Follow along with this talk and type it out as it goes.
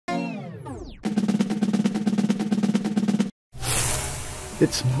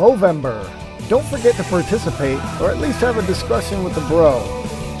It's Movember. Don't forget to participate, or at least have a discussion with the bro.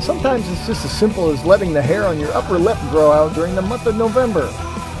 Sometimes it's just as simple as letting the hair on your upper lip grow out during the month of November.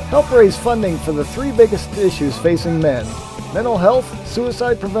 Help raise funding for the 3 biggest issues facing men: mental health,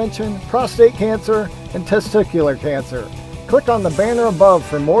 suicide prevention, prostate cancer, and testicular cancer. Click on the banner above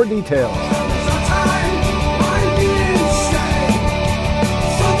for more details.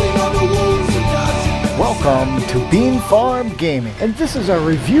 Welcome to Bean Farm Gaming, and this is our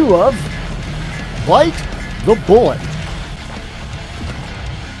review of Bite the Bullet.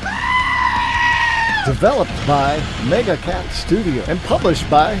 Developed by Mega Cat Studio and published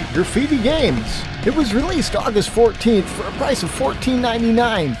by Graffiti Games. It was released August 14th for a price of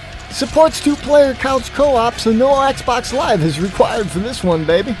 $14.99. Supports 2-player couch co-op, so no Xbox Live is required for this one,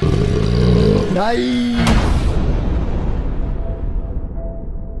 baby. Nice.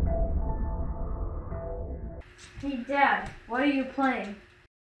 Hey Dad, what are you playing?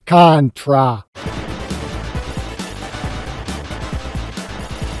 Contra.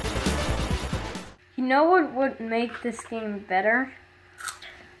 You know what would make this game better?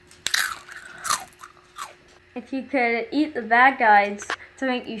 If you could eat the bad guys to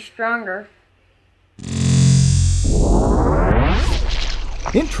make you stronger.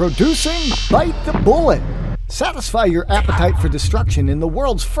 Introducing Bite the Bullet. Satisfy your appetite for destruction in the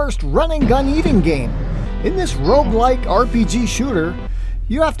world's first run-and-gun eating game. In this roguelike RPG shooter,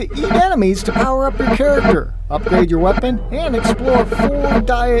 you have to eat enemies to power up your character, upgrade your weapon, and explore 4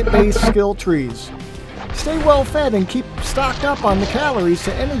 diet-based skill trees. Stay well fed and keep stocked up on the calories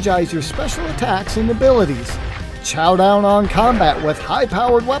to energize your special attacks and abilities. Chow down on combat with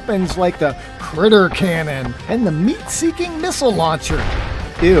high-powered weapons like the Critter Cannon and the Meat-Seeking Missile Launcher.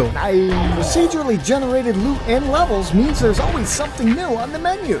 Ew. Procedurally generated loot and levels means there's always something new on the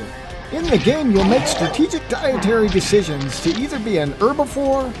menu. In the game, you'll make strategic dietary decisions to either be an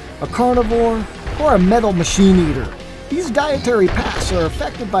herbivore, a carnivore, or a metal machine eater. These dietary paths are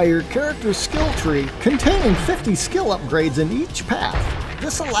affected by your character's skill tree, containing 50 skill upgrades in each path.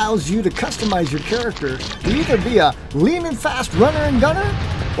 This allows you to customize your character to either be a lean and fast runner and gunner,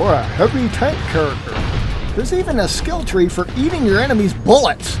 or a heavy tank character. There's even a skill tree for eating your enemy's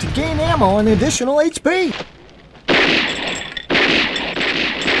bullets to gain ammo and additional HP.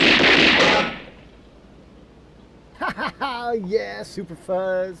 Haha, yeah, Super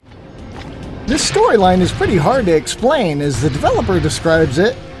Fuzz. This storyline is pretty hard to explain, as the developer describes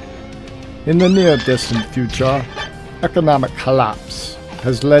it. In the near-distant future, economic collapse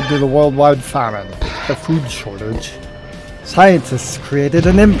has led to the worldwide famine, a food shortage. Scientists created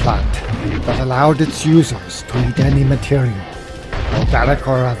an implant that allowed its users to eat any material, organic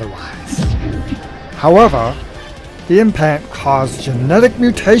or otherwise. However, the implant caused genetic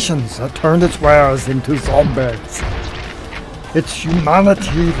mutations that turned its wearers into zombies. Its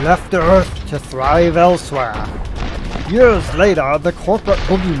humanity left the Earth to thrive elsewhere. Years later, the corporate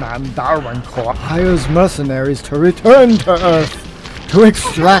boogeyman Darwin Corp hires mercenaries to return to Earth to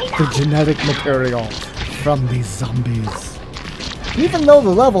extract the genetic material from these zombies. Even though the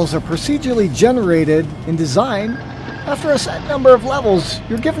levels are procedurally generated in design, after a set number of levels,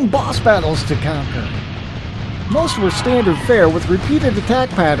 you're given boss battles to conquer. Most were standard fare with repeated attack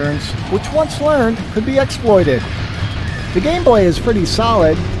patterns, which once learned could be exploited. The gameplay is pretty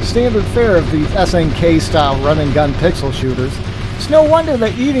solid, standard fare of these SNK-style run-and-gun pixel shooters. It's no wonder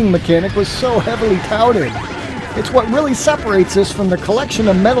the eating mechanic was so heavily touted. It's what really separates this from the collection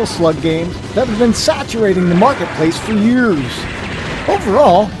of Metal Slug games that have been saturating the marketplace for years.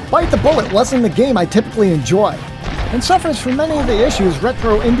 Overall, Bite the Bullet wasn't the game I typically enjoy, and suffers from many of the issues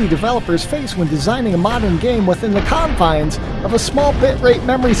retro indie developers face when designing a modern game within the confines of a small bitrate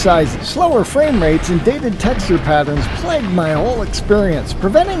memory size. Slower frame rates and dated texture patterns plagued my whole experience,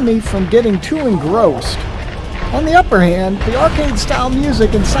 preventing me from getting too engrossed. On the upper hand, the arcade-style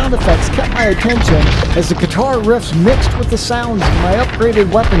music and sound effects kept my attention as the guitar riffs mixed with the sounds of my upgraded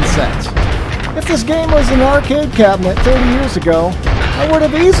weapon sets. If this game was an arcade cabinet 30 years ago, I would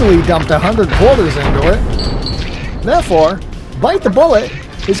have easily dumped 100 quarters into it. Therefore, Bite the Bullet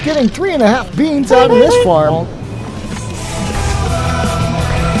is getting 3.5 beans out of this farm.